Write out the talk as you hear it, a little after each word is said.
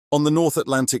On the North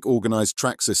Atlantic organized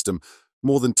track system,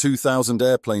 more than 2,000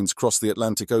 airplanes cross the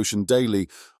Atlantic Ocean daily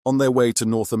on their way to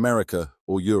North America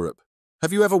or Europe.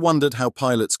 Have you ever wondered how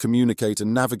pilots communicate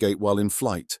and navigate while in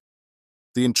flight?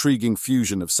 The intriguing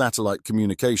fusion of satellite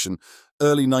communication,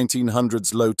 early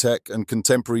 1900s low-tech and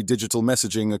contemporary digital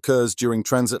messaging occurs during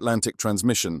transatlantic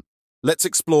transmission. Let's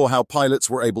explore how pilots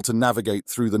were able to navigate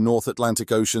through the North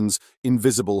Atlantic Ocean's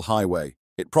invisible highway.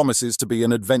 It promises to be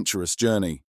an adventurous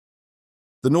journey.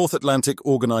 The North Atlantic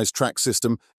Organized Track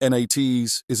System,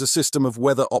 NATs, is a system of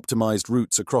weather-optimized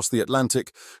routes across the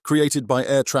Atlantic created by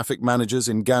air traffic managers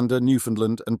in Gander,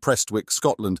 Newfoundland and Prestwick,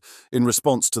 Scotland, in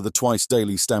response to the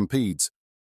twice-daily stampedes.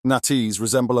 NATs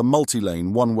resemble a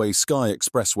multi-lane, one-way sky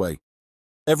expressway.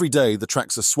 Every day, the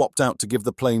tracks are swapped out to give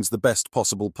the planes the best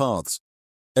possible paths.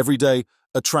 Every day,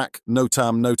 a track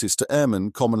NOTAM notice to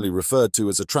airmen, commonly referred to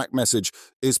as a track message,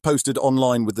 is posted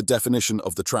online with the definition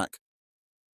of the track.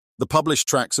 The published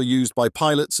tracks are used by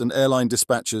pilots and airline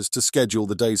dispatchers to schedule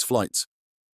the day's flights.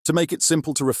 To make it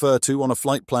simple to refer to on a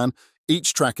flight plan,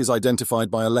 each track is identified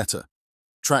by a letter.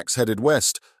 Tracks headed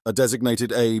west are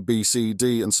designated A, B, C,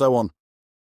 D, and so on.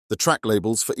 The track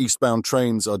labels for eastbound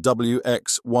trains are W,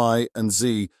 X, Y, and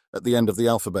Z at the end of the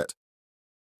alphabet.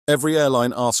 Every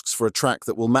airline asks for a track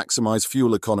that will maximize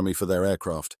fuel economy for their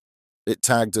aircraft. It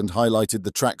tagged and highlighted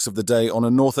the tracks of the day on a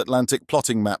North Atlantic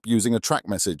plotting map using a track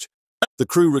message. The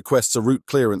crew requests a route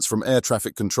clearance from air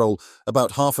traffic control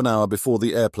about half an hour before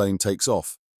the airplane takes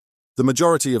off. The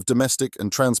majority of domestic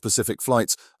and trans-Pacific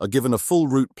flights are given a full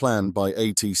route plan by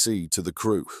ATC to the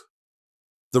crew.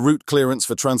 The route clearance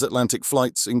for transatlantic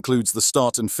flights includes the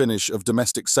start and finish of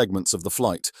domestic segments of the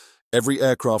flight. Every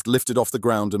aircraft lifted off the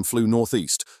ground and flew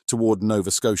northeast toward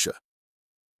Nova Scotia.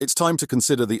 It's time to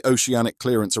consider the oceanic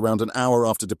clearance around an hour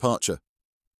after departure.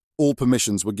 All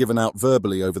permissions were given out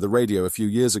verbally over the radio a few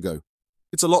years ago.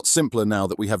 It's a lot simpler now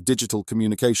that we have digital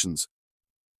communications.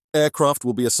 Aircraft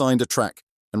will be assigned a track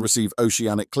and receive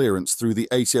oceanic clearance through the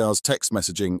ATR's text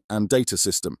messaging and data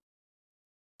system.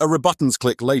 A buttons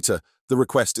click later, the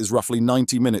request is roughly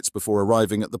 90 minutes before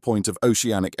arriving at the point of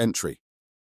oceanic entry.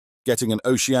 Getting an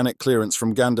oceanic clearance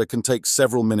from Gander can take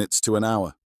several minutes to an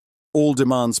hour. All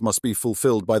demands must be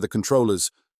fulfilled by the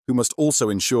controllers, who must also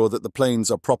ensure that the planes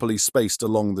are properly spaced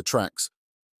along the tracks.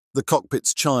 The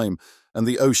cockpits chime, and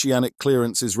the oceanic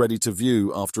clearance is ready to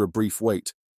view after a brief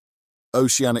wait.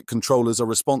 Oceanic controllers are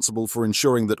responsible for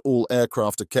ensuring that all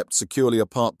aircraft are kept securely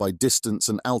apart by distance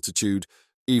and altitude,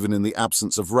 even in the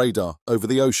absence of radar over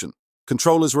the ocean.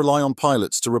 Controllers rely on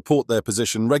pilots to report their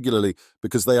position regularly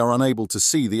because they are unable to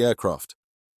see the aircraft.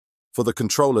 For the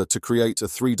controller to create a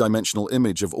three-dimensional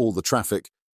image of all the traffic,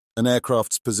 an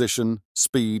aircraft's position,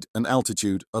 speed, and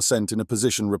altitude are sent in a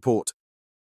position report.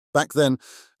 Back then,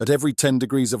 at every 10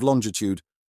 degrees of longitude,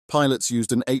 pilots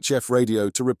used an HF radio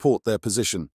to report their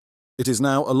position. It is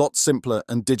now a lot simpler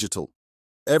and digital.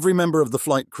 Every member of the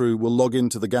flight crew will log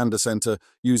into the Gander Center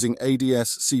using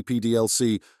ADS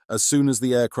CPDLC as soon as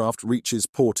the aircraft reaches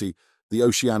PORTI, the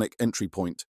oceanic entry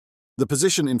point. The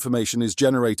position information is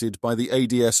generated by the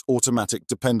ADS Automatic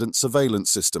Dependent Surveillance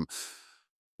System.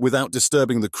 Without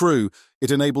disturbing the crew, it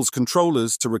enables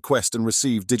controllers to request and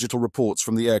receive digital reports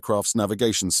from the aircraft's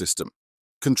navigation system.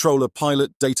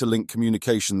 Controller-pilot data link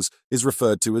communications is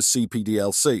referred to as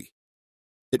CPDLC.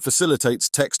 It facilitates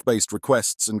text-based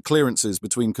requests and clearances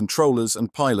between controllers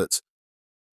and pilots.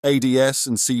 ADS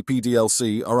and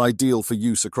CPDLC are ideal for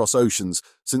use across oceans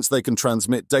since they can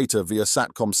transmit data via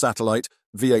SATCOM satellite,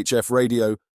 VHF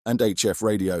radio, and HF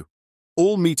radio.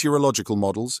 All meteorological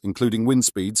models, including wind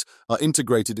speeds, are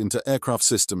integrated into aircraft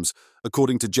systems,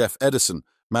 according to Jeff Edison,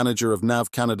 manager of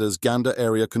NAV Canada's Gander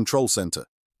Area Control Center.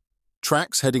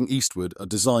 Tracks heading eastward are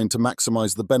designed to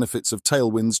maximize the benefits of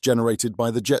tailwinds generated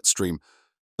by the jet stream,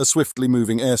 a swiftly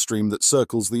moving airstream that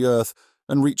circles the Earth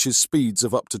and reaches speeds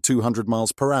of up to 200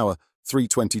 miles per hour,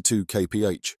 322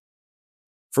 kph.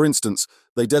 For instance,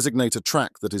 they designate a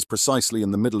track that is precisely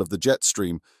in the middle of the jet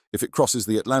stream if it crosses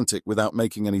the Atlantic without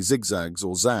making any zigzags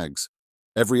or zags.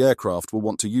 Every aircraft will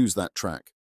want to use that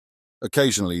track.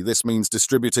 Occasionally, this means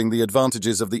distributing the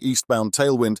advantages of the eastbound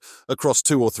tailwind across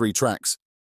 2 or 3 tracks.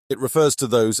 It refers to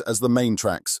those as the main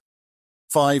tracks.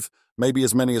 5, maybe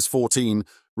as many as 14,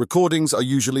 recordings are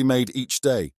usually made each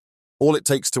day. All it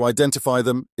takes to identify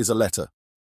them is a letter.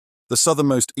 The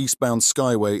southernmost eastbound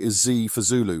skyway is Z for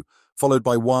Zulu, followed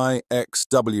by Y, X,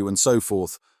 W, and so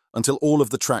forth, until all of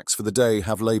the tracks for the day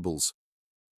have labels.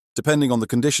 Depending on the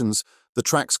conditions, the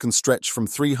tracks can stretch from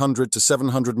 300 to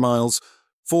 700 miles,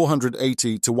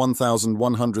 480 to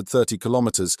 1,130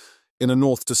 kilometers in a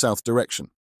north to south direction.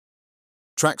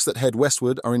 Tracks that head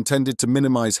westward are intended to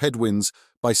minimize headwinds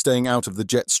by staying out of the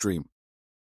jet stream.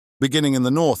 Beginning in the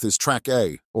north is Track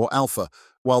A, or Alpha,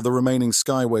 while the remaining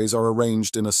skyways are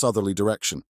arranged in a southerly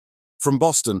direction. From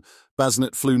Boston,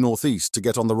 Basnet flew northeast to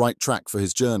get on the right track for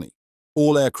his journey.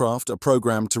 All aircraft are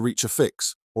programmed to reach a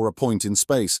fix, or a point in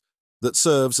space, that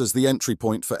serves as the entry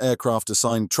point for aircraft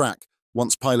assigned track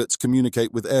once pilots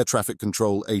communicate with Air Traffic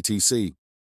Control ATC.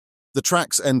 The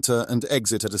tracks enter and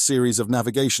exit at a series of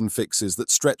navigation fixes that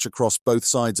stretch across both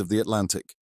sides of the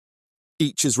Atlantic.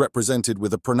 Each is represented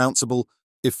with a pronounceable,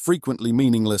 if frequently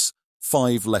meaningless,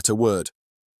 5-letter word.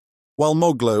 While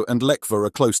Moglo and Lekva are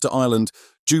close to Ireland,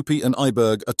 Dupy and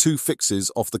Iberg are 2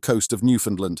 fixes off the coast of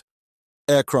Newfoundland.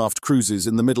 Aircraft cruises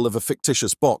in the middle of a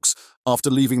fictitious box after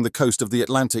leaving the coast of the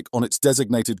Atlantic on its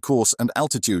designated course and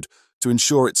altitude to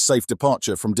ensure its safe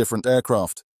departure from different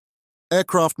aircraft.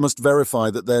 Aircraft must verify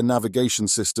that their navigation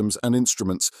systems and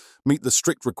instruments meet the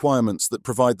strict requirements that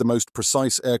provide the most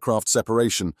precise aircraft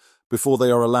separation before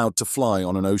they are allowed to fly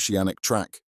on an oceanic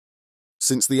track.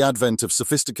 Since the advent of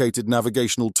sophisticated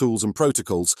navigational tools and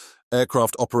protocols,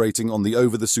 aircraft operating on the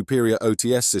over-the-Superior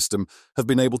OTS system have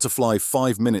been able to fly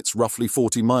 5 minutes roughly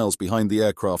 40 miles behind the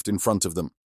aircraft in front of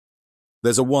them.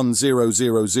 There's a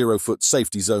 1,000-foot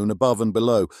safety zone above and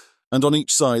below, and on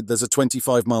each side there's a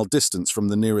 25-mile distance from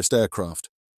the nearest aircraft.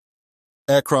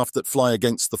 Aircraft that fly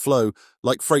against the flow,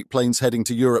 like freight planes heading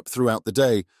to Europe throughout the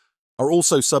day, are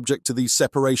also subject to these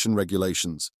separation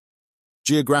regulations.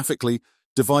 Geographically,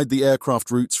 divide the aircraft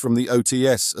routes from the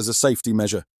OTS as a safety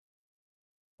measure.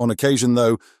 On occasion,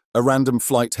 though, a random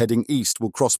flight heading east will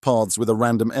cross paths with a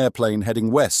random airplane heading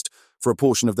west for a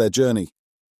portion of their journey.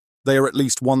 They are at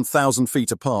least 1,000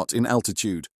 feet apart in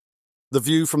altitude. The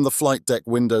view from the flight deck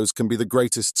windows can be the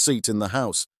greatest seat in the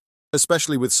house,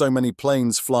 especially with so many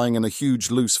planes flying in a huge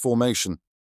loose formation.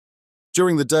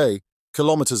 During the day,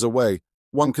 kilometers away,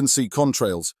 one can see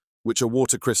contrails, which are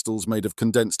water crystals made of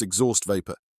condensed exhaust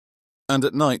vapor. And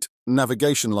at night,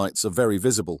 navigation lights are very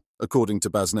visible, according to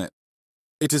Basnet.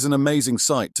 It is an amazing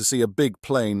sight to see a big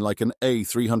plane like an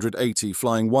A380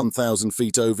 flying 1,000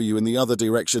 feet over you in the other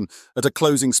direction at a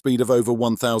closing speed of over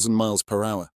 1,000 miles per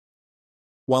hour.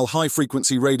 While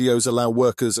high-frequency radios allow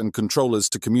workers and controllers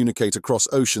to communicate across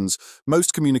oceans,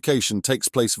 most communication takes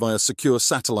place via secure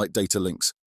satellite data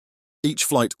links. Each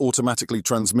flight automatically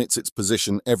transmits its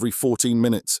position every 14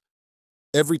 minutes.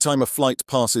 Every time a flight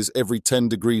passes every 10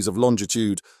 degrees of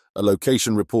longitude, a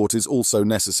location report is also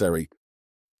necessary.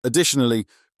 Additionally,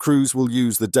 crews will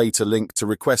use the data link to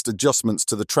request adjustments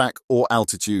to the track or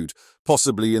altitude,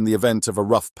 possibly in the event of a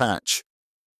rough patch.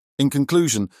 In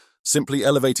conclusion, simply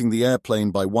elevating the airplane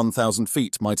by 1,000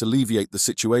 feet might alleviate the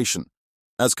situation,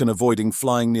 as can avoiding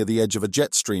flying near the edge of a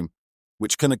jet stream,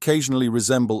 which can occasionally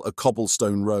resemble a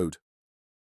cobblestone road.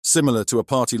 Similar to a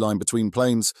party line between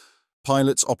planes,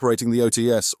 pilots operating the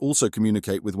OTS also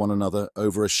communicate with one another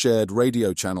over a shared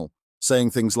radio channel, saying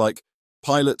things like,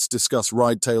 "Pilots discuss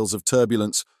ride tales of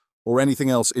turbulence," or anything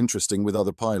else interesting with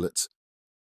other pilots.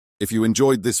 If you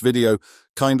enjoyed this video,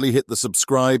 kindly hit the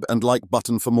subscribe and like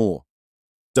button for more.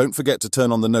 Don't forget to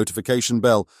turn on the notification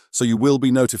bell so you will be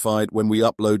notified when we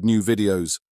upload new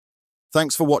videos.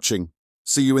 Thanks for watching.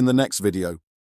 See you in the next video.